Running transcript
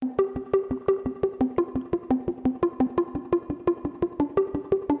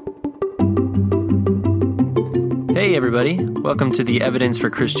Hey everybody, welcome to the Evidence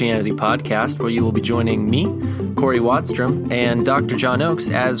for Christianity podcast, where you will be joining me, Corey Wadstrom, and Dr. John Oakes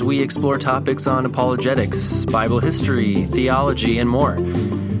as we explore topics on apologetics, Bible history, theology, and more.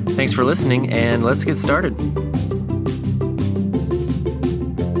 Thanks for listening, and let's get started.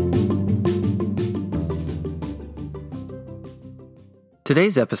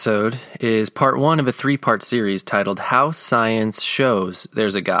 Today's episode is part one of a three-part series titled How Science Shows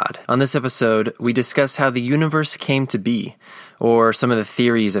There's a God. On this episode, we discuss how the universe came to be, or some of the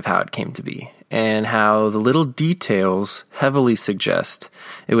theories of how it came to be, and how the little details heavily suggest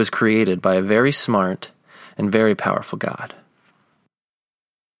it was created by a very smart and very powerful God.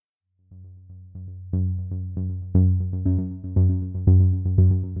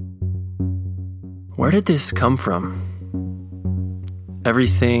 Where did this come from?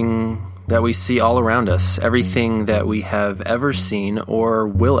 Everything that we see all around us, everything that we have ever seen or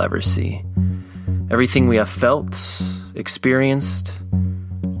will ever see, everything we have felt, experienced,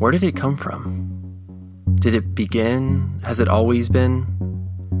 where did it come from? Did it begin? Has it always been?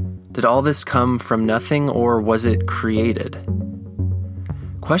 Did all this come from nothing, or was it created?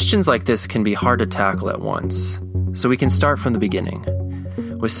 Questions like this can be hard to tackle at once, so we can start from the beginning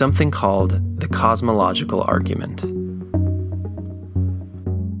with something called the cosmological argument.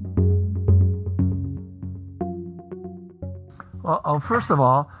 Well, first of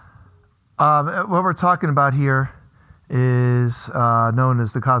all, what we're talking about here is known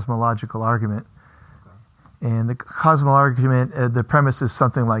as the cosmological argument. And the cosmological argument, the premise is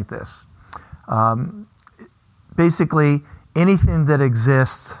something like this. Basically, anything that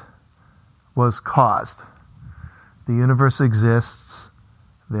exists was caused. The universe exists,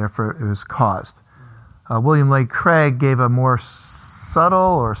 therefore it was caused. William Lane Craig gave a more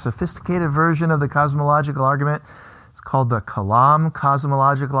subtle or sophisticated version of the cosmological argument. Called the Kalam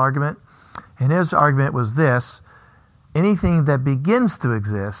cosmological argument. And his argument was this: anything that begins to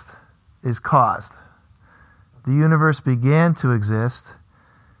exist is caused. The universe began to exist,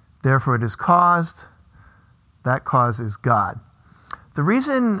 therefore it is caused. That cause is God. The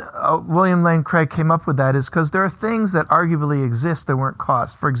reason William Lane Craig came up with that is because there are things that arguably exist that weren't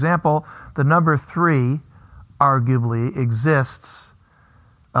caused. For example, the number 3 arguably exists,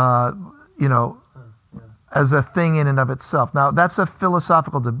 as a thing in and of itself. Now, that's a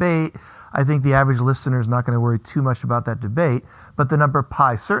philosophical debate. I think the average listener is not going to worry too much about that debate. But the number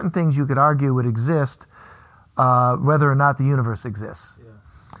pi, certain things you could argue would exist whether or not the universe exists.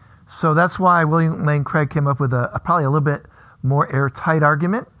 Yeah. So that's why William Lane Craig came up with probably a little bit more airtight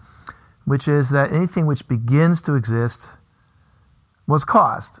argument, which is that anything which begins to exist was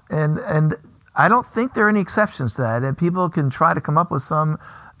caused. And I don't think there are any exceptions to that. And people can try to come up with some.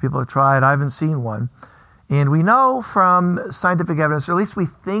 People have tried. I haven't seen one. And we know from scientific evidence, or at least we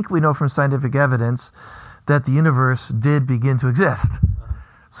think we know from scientific evidence, that the universe did begin to exist.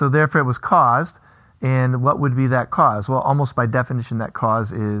 So therefore it was caused. And what would be that cause? Well, almost by definition, that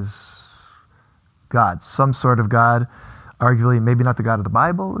cause is God, some sort of God, arguably maybe not the God of the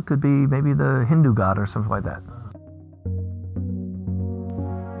Bible. It could be maybe the Hindu God or something like that.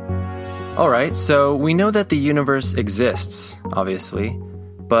 All right, so we know that the universe exists, obviously.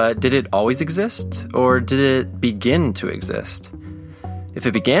 But did it always exist, or did it begin to exist? If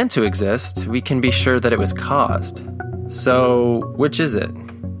it began to exist, we can be sure that it was caused. So, which is it?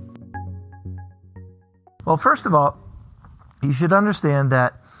 Well, first of all, you should understand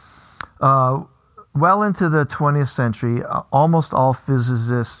that well into the 20th century, almost all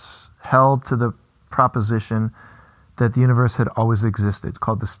physicists held to the proposition that the universe had always existed,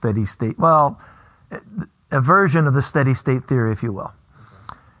 called the steady state. Well, a version of the steady state theory, if you will.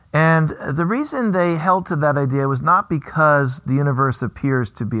 And the reason they held to that idea was not because the universe appears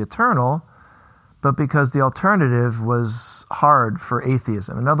to be eternal, but because the alternative was hard for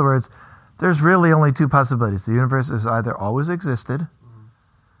atheism. In other words, there's really only two possibilities. The universe has either always existed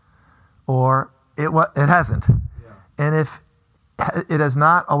or it hasn't. Yeah. And if it has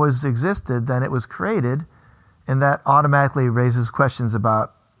not always existed, then it was created, and that automatically raises questions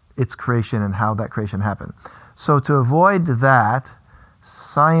about its creation and how that creation happened. So to avoid that,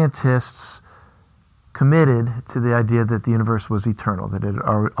 scientists committed to the idea that the universe was eternal, that it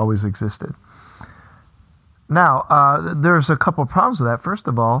always existed. Now, there's a couple of problems with that. First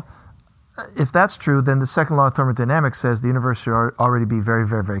of all, if that's true, then the second law of thermodynamics says the universe should already be very,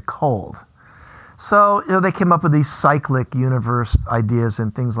 very, very cold. So they came up with these cyclic universe ideas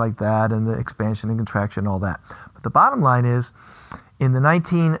and things like that, and the expansion and contraction, all that. But the bottom line is, in the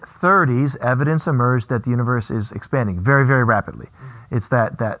 1930s, evidence emerged that the universe is expanding very, very rapidly. It's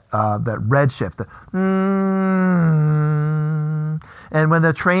that redshift. And when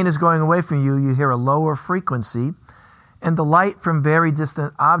the train is going away from you, you hear a lower frequency And the light from very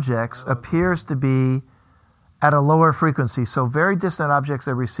distant objects appears to be at a lower frequency, so very distant objects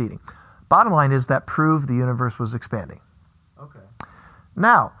are receding. Bottom line is that proved the universe was expanding. Okay.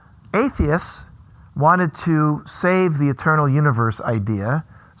 Now, atheists wanted to save the eternal universe idea,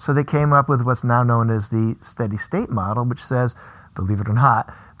 so they came up with what's now known as the steady state model, which says, believe it or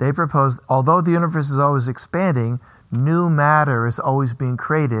not, they proposed, although the universe is always expanding, new matter is always being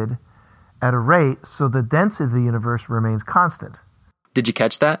created at a rate so the density of the universe remains constant. Did you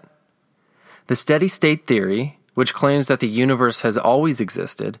catch that? The steady state theory, which claims that the universe has always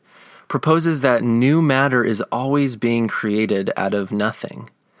existed, proposes that new matter is always being created out of nothing.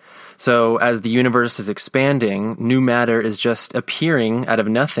 So as the universe is expanding, new matter is just appearing out of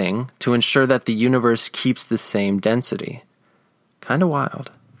nothing to ensure that the universe keeps the same density. Kind of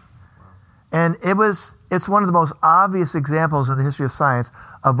wild. And it's one of the most obvious examples in the history of science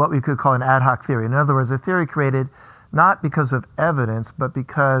of what we could call an ad hoc theory. In other words, a theory created not because of evidence, but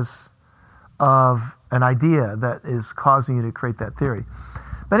because of an idea that is causing you to create that theory.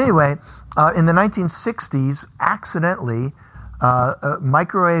 But anyway, in the 1960s, accidentally,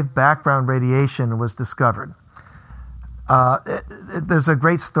 microwave background radiation was discovered. There's a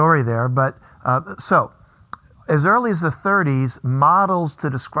great story there, but so as early as the 30s, models to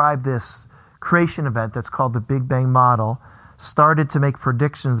describe this creation event that's called the Big Bang model started to make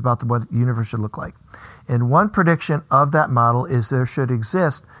predictions about what the universe should look like. And one prediction of that model is there should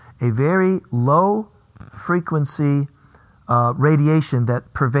exist a very low frequency radiation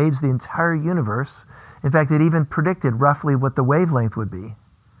that pervades the entire universe. In fact, it even predicted roughly what the wavelength would be.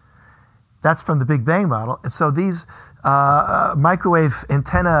 That's from the Big Bang model. And so these microwave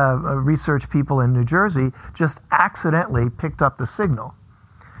antenna research people in New Jersey just accidentally picked up the signal.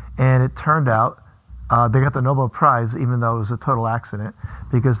 And it turned out they got the Nobel Prize, even though it was a total accident,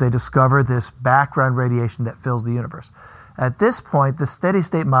 because they discovered this background radiation that fills the universe. At this point, the steady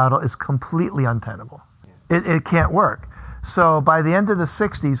state model is completely untenable. It can't work. So by the end of the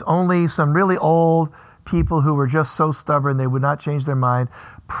 60s, only some really old people who were just so stubborn they would not change their mind,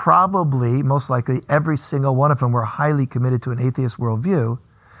 probably, most likely, every single one of them were highly committed to an atheist worldview.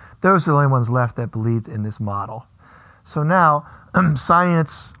 Those are the only ones left that believed in this model. So now,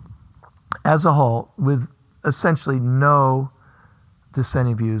 science as a whole, with essentially no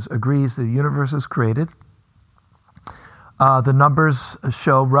dissenting views, agrees that the universe is created. The numbers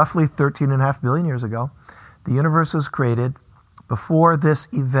show roughly 13.5 billion years ago. The universe was created before this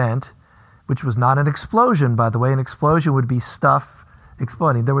event, which was not an explosion, by the way. An explosion would be stuff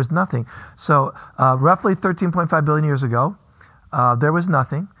exploding. There was nothing. So roughly 13.5 billion years ago, there was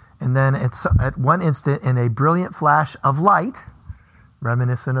nothing. And then at one instant, in a brilliant flash of light,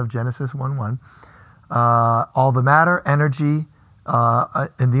 reminiscent of Genesis 1:1, all the matter, energy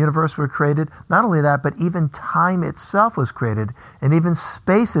in the universe were created. Not only that, but even time itself was created, and even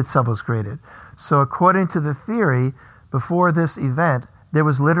space itself was created. So according to the theory, before this event, there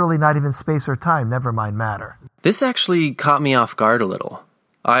was literally not even space or time, never mind matter. This actually caught me off guard a little.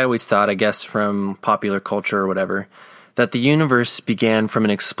 I always thought, I guess from popular culture or whatever, that the universe began from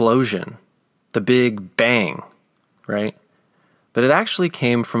an explosion, the Big Bang, right? But it actually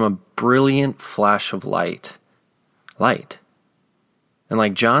came from a brilliant flash of light. Light. And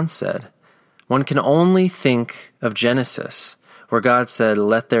like John said, one can only think of Genesis, where God said,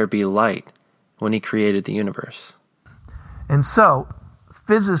 "Let there be light," when he created the universe. And so,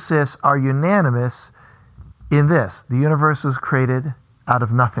 physicists are unanimous in this. The universe was created out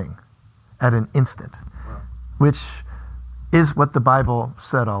of nothing, at an instant, which is what the Bible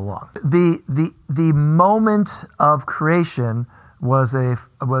said all along. The moment of creation was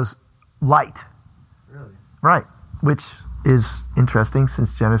light. Really? Right, which is interesting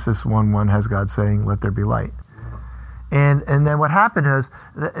since Genesis 1:1 has God saying, "Let there be light." And then what happened is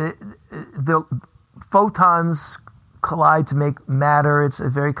the photons collide to make matter. It's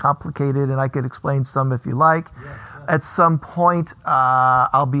very complicated, and I could explain some if you like. Yeah. At some point,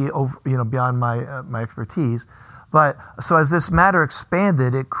 I'll be over, beyond my expertise. But so as this matter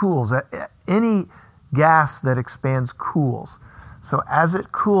expanded, it cools. Any gas that expands cools. So as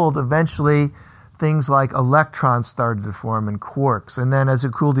it cooled, eventually things like electrons started to form and quarks. And then as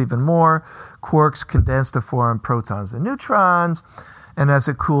it cooled even more, quarks condensed to form protons and neutrons. And as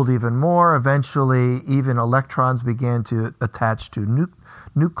it cooled even more, eventually even electrons began to attach to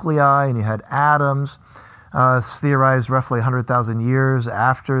nuclei, and you had atoms. It's theorized roughly 100,000 years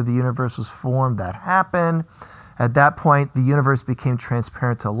after the universe was formed that happened. At that point, the universe became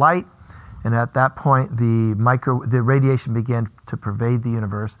transparent to light. And at that point, the radiation began to pervade the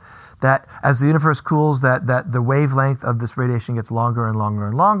universe. That as the universe cools, that the wavelength of this radiation gets longer and longer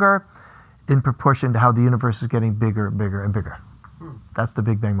and longer. in proportion to how the universe is getting bigger and bigger and bigger. That's the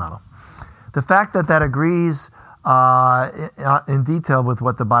Big Bang model. The fact that that agrees in detail with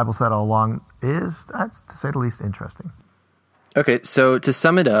what the Bible said all along is, that's, to say the least, interesting. Okay, so to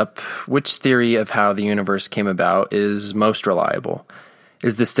sum it up, which theory of how the universe came about is most reliable?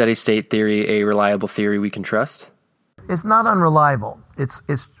 Is the steady state theory a reliable theory we can trust? It's not unreliable.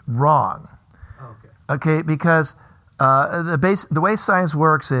 It's wrong. Okay, because the way science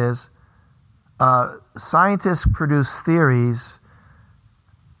works is scientists produce theories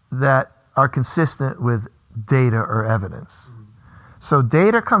that are consistent with data or evidence. So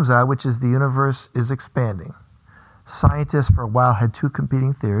data comes out, which is the universe is expanding. Scientists for a while had two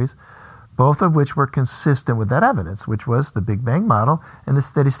competing theories, both of which were consistent with that evidence, which was the Big Bang model and the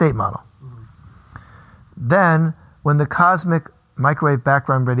steady state model. Then, when the cosmic microwave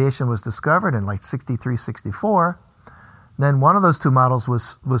background radiation was discovered in like 63, 64, then one of those two models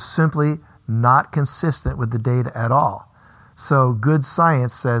was simply not consistent with the data at all. So good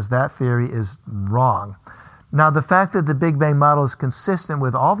science says that theory is wrong. Now, the fact that the Big Bang model is consistent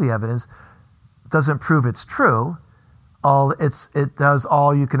with all the evidence doesn't prove it's true. It does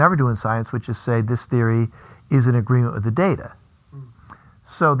all you can ever do in science, which is say this theory is in agreement with the data.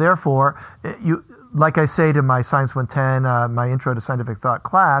 So therefore, like I say to my Science 110, my Intro to Scientific Thought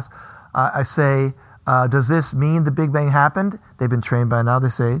class, I say, does this mean the Big Bang happened? They've been trained by now. They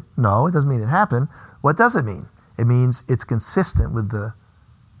say, no, it doesn't mean it happened. What does it mean? It means it's consistent with the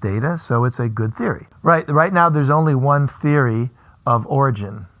data, so it's a good theory. Right now, there's only one theory of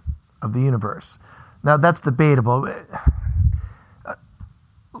origin of the universe. Now, that's debatable.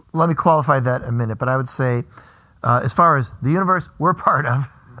 Let me qualify that a minute, but I would say, as far as the universe we're part of,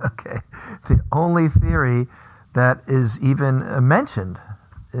 okay, the only theory that is even mentioned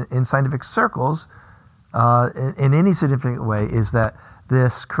in scientific circles in any significant way is that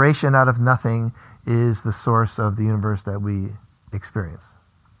this creation out of nothing is the source of the universe that we experience.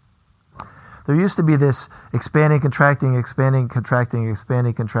 There used to be this expanding, contracting, expanding, contracting,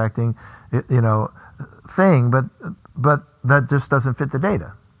 expanding, contracting, thing, but that just doesn't fit the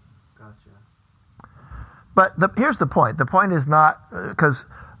data. Gotcha. But here's the point. The point is not, because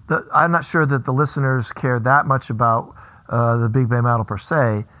I'm not sure that the listeners care that much about the Big Bang model per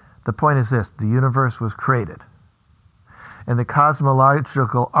se. The point is this: the universe was created. And the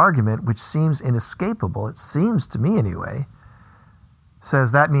cosmological argument, which seems inescapable, it seems to me anyway,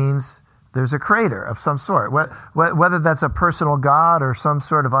 says that means there's a creator of some sort. Whether that's a personal God or some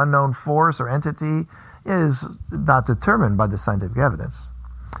sort of unknown force or entity is not determined by the scientific evidence.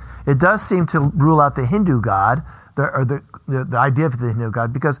 It does seem to rule out the Hindu God, the idea of the Hindu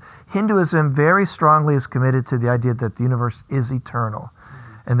God, because Hinduism very strongly is committed to the idea that the universe is eternal.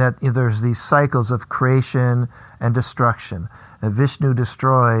 And that there's these cycles of creation and destruction. And Vishnu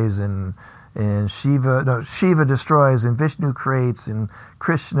destroys, and Shiva destroys, and Vishnu creates, and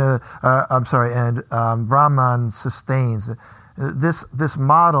Brahman sustains. This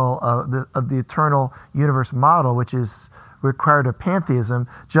model of the eternal universe model, which is required of pantheism,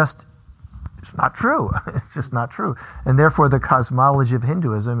 it's not true. It's just not true. And therefore, the cosmology of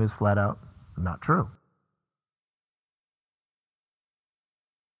Hinduism is flat out not true.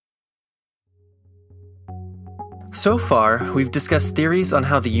 So far, we've discussed theories on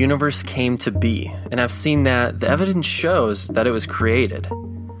how the universe came to be, and I've seen that the evidence shows that it was created.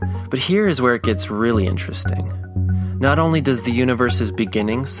 But here is where it gets really interesting. Not only does the universe's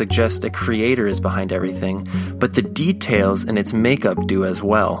beginning suggest a creator is behind everything, but the details in its makeup do as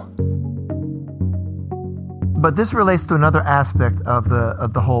well. But this relates to another aspect of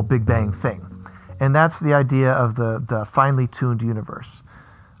the whole Big Bang thing, and that's the idea of the finely tuned universe.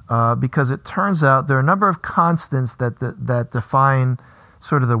 Because it turns out there are a number of constants that define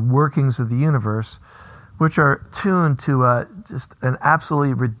sort of the workings of the universe, which are tuned to just an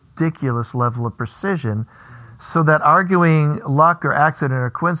absolutely ridiculous level of precision, so that arguing luck or accident or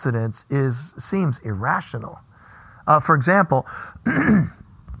coincidence seems irrational. For example,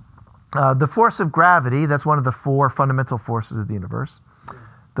 the force of gravity, that's one of the four fundamental forces of the universe.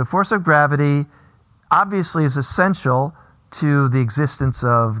 The force of gravity obviously is essential to the existence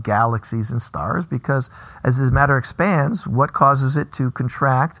of galaxies and stars, because as the matter expands, what causes it to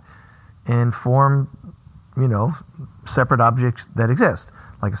contract and form, separate objects that exist,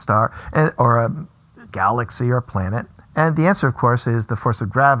 like a star or a galaxy or a planet? And the answer, of course, is the force of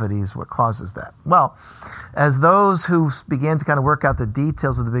gravity is what causes that. Well, as those who began to kind of work out the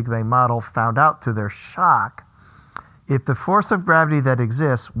details of the Big Bang model found out to their shock, if the force of gravity that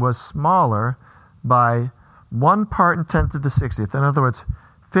exists was smaller by 1 part in 10 to the 60th, in other words,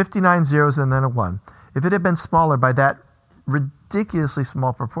 59 zeros and then a 1. If it had been smaller by that ridiculously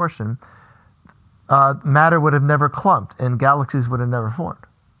small proportion, matter would have never clumped and galaxies would have never formed.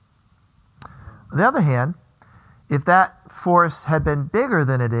 On the other hand, if that force had been bigger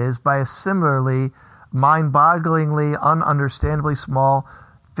than it is by a similarly mind-bogglingly, ununderstandably small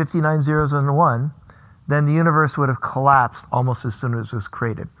 59 zeros and a 1, then the universe would have collapsed almost as soon as it was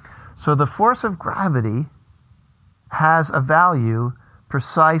created. So the force of gravity has a value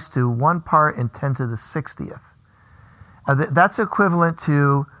precise to 1 part in 10 to the 60th. That's equivalent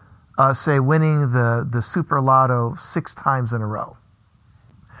to, say, winning the Super Lotto 6 times in a row.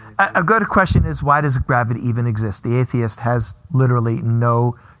 A good question is, why does gravity even exist? The atheist has literally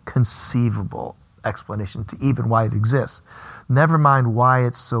no conceivable explanation to even why it exists. Never mind why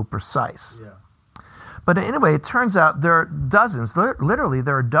it's so precise. Yeah. But anyway, it turns out there are dozens, literally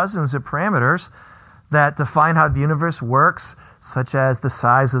there are dozens of parameters that define how the universe works, such as the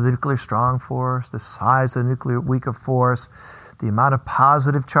size of the nuclear strong force, the size of the nuclear weak of force, the amount of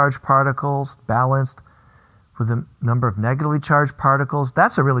positive charged particles balanced with the number of negatively charged particles.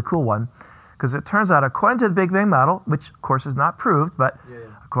 That's a really cool one, because it turns out, according to the Big Bang model, which of course is not proved, but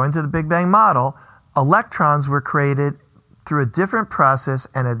according to the Big Bang model, electrons were created through a different process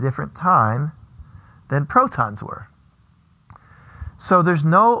and a different time than protons were. So there's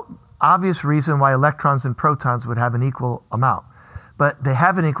no obvious reason why electrons and protons would have an equal amount, but they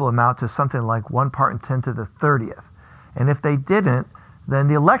have an equal amount to something like 1 part in 10 to the 30th. And if they didn't, then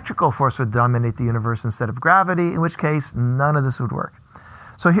the electrical force would dominate the universe instead of gravity, in which case none of this would work.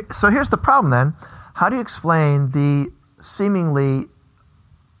 So here's the problem then. How do you explain the seemingly,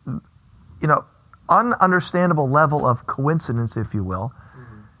 ununderstandable level of coincidence, if you will,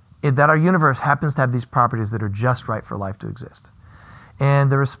 that our universe happens to have these properties that are just right for life to exist?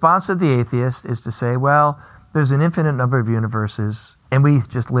 And the response of the atheist is to say, well, there's an infinite number of universes, and we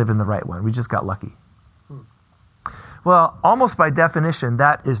just live in the right one. We just got lucky. Well, almost by definition,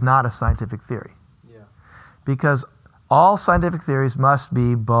 that is not a scientific theory. Yeah. Because all scientific theories must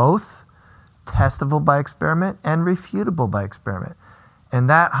be both testable by experiment and refutable by experiment. And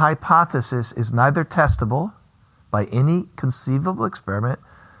that hypothesis is neither testable by any conceivable experiment,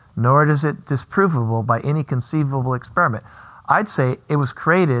 nor is it disprovable by any conceivable experiment. I'd say it was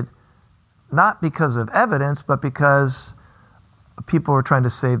created not because of evidence, but because people were trying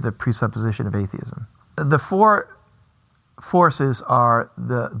to save the presupposition of atheism. The 4 forces are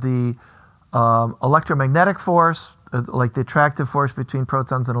the electromagnetic force, like the attractive force between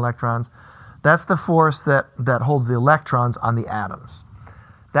protons and electrons. That's the force that holds the electrons on the atoms.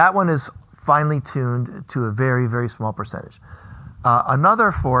 That one is finely tuned to a very, very small percentage.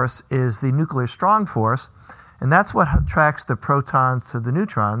 Another force is the nuclear strong force, and that's what attracts the protons to the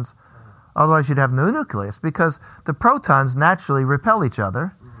neutrons. Otherwise, you'd have no nucleus, because the protons naturally repel each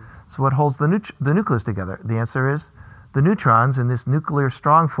other. So what holds the nucleus together? The answer is the neutrons and this nuclear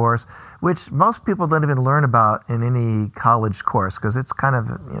strong force, which most people don't even learn about in any college course, because it's kind of,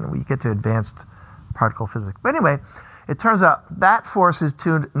 you get to advanced particle physics. But anyway, it turns out that force is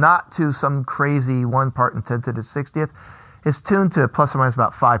tuned not to some crazy 1 part in 10 to the 60th. It's tuned to plus or minus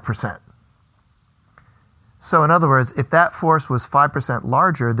about 5%. So in other words, if that force was 5%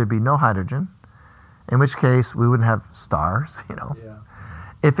 larger, there'd be no hydrogen, in which case we wouldn't have stars, Yeah.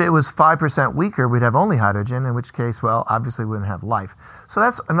 If it was 5% weaker, we'd have only hydrogen, in which case, well, obviously we wouldn't have life. So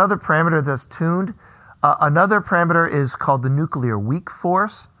that's another parameter that's tuned. Another parameter is called the nuclear weak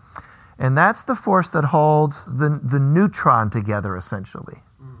force, and that's the force that holds the neutron together, essentially.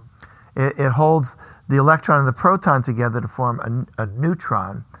 It holds the electron and the proton together to form a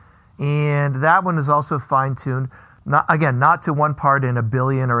neutron. And that one is also fine-tuned, not to 1 part in a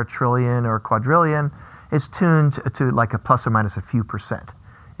billion or a trillion or a quadrillion. It's tuned to like a plus or minus a few percent.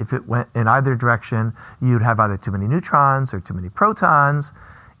 If it went in either direction, you'd have either too many neutrons or too many protons,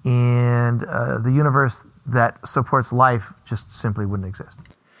 and the universe that supports life just simply wouldn't exist.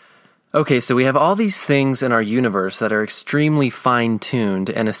 Okay, so we have all these things in our universe that are extremely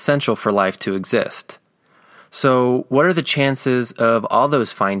fine-tuned and essential for life to exist. So what are the chances of all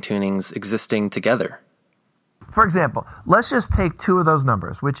those fine-tunings existing together? For example, let's just take 2 of those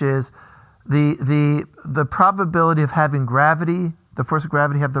numbers, which is the probability of having gravity, the force of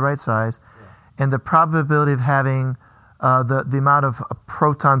gravity have the right size, and the probability of having the amount of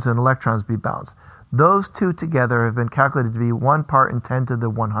protons and electrons be balanced. Those 2 together have been calculated to be 1 part in 10 to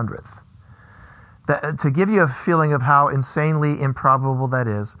the 100th. To give you a feeling of how insanely improbable that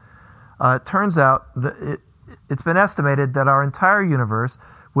is, it turns out that it's been estimated that our entire universe,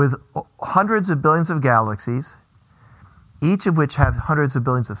 with hundreds of billions of galaxies, each of which have hundreds of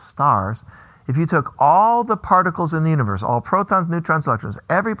billions of stars, if you took all the particles in the universe, all protons, neutrons, electrons,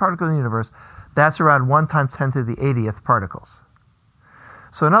 every particle in the universe, that's around 1 times 10 to the 80th particles.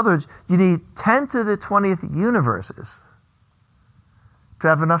 So in other words, you need 10 to the 20th universes to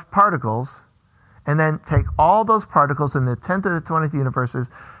have enough particles, and then take all those particles in the 10 to the 20th universes.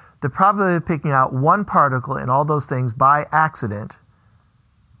 The probability of picking out one particle in all those things by accident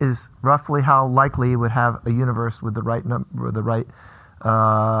is roughly how likely you would have a universe with the right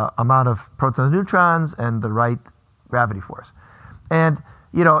amount of protons and neutrons and the right gravity force. And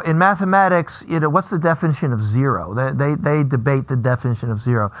in mathematics, what's the definition of zero? They debate the definition of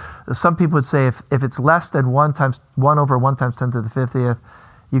zero. Some people would say if it's less than 1 over 1 times 10 to the 50th,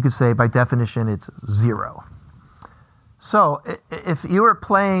 you could say by definition it's zero. So if you were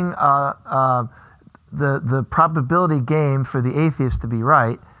playing the probability game for the atheist to be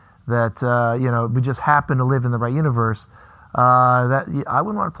right, that we just happen to live in the right universe, that I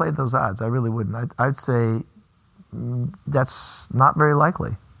wouldn't want to play those odds. I really wouldn't. I'd say that's not very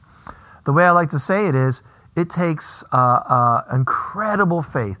likely. The way I like to say it is, it takes incredible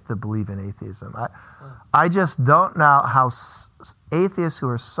faith to believe in atheism. I just don't know how atheists who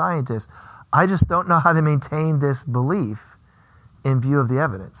are scientists, I just don't know how they maintain this belief in view of the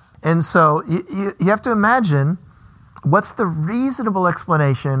evidence. And so you have to imagine, what's the reasonable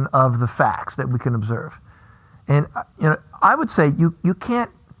explanation of the facts that we can observe? And I would say you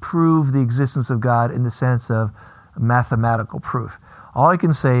can't prove the existence of God in the sense of mathematical proof. All I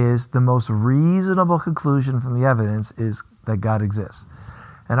can say is the most reasonable conclusion from the evidence is that God exists.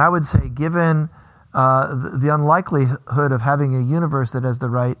 And I would say, given the unlikelihood of having a universe that has the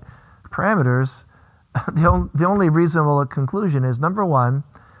right parameters, the only reasonable conclusion is, number one,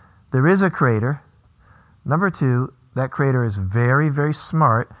 there is a creator. Number two, that creator is very, very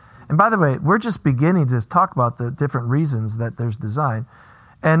smart. And by the way, we're just beginning to talk about the different reasons that there's design.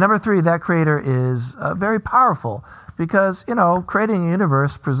 And number three, that creator is very powerful, because, creating a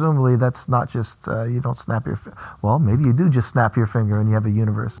universe, presumably that's not just, you don't snap your finger. Well, maybe you do just snap your finger and you have a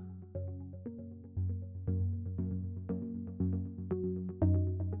universe.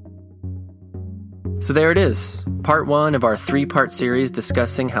 So there it is, part 1 of our 3-part series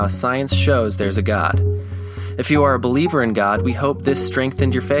discussing how science shows there's a God. If you are a believer in God, we hope this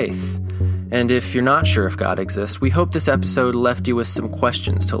strengthened your faith. And if you're not sure if God exists, we hope this episode left you with some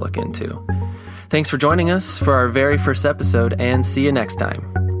questions to look into. Thanks for joining us for our very first episode, and see you next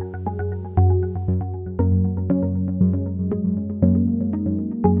time.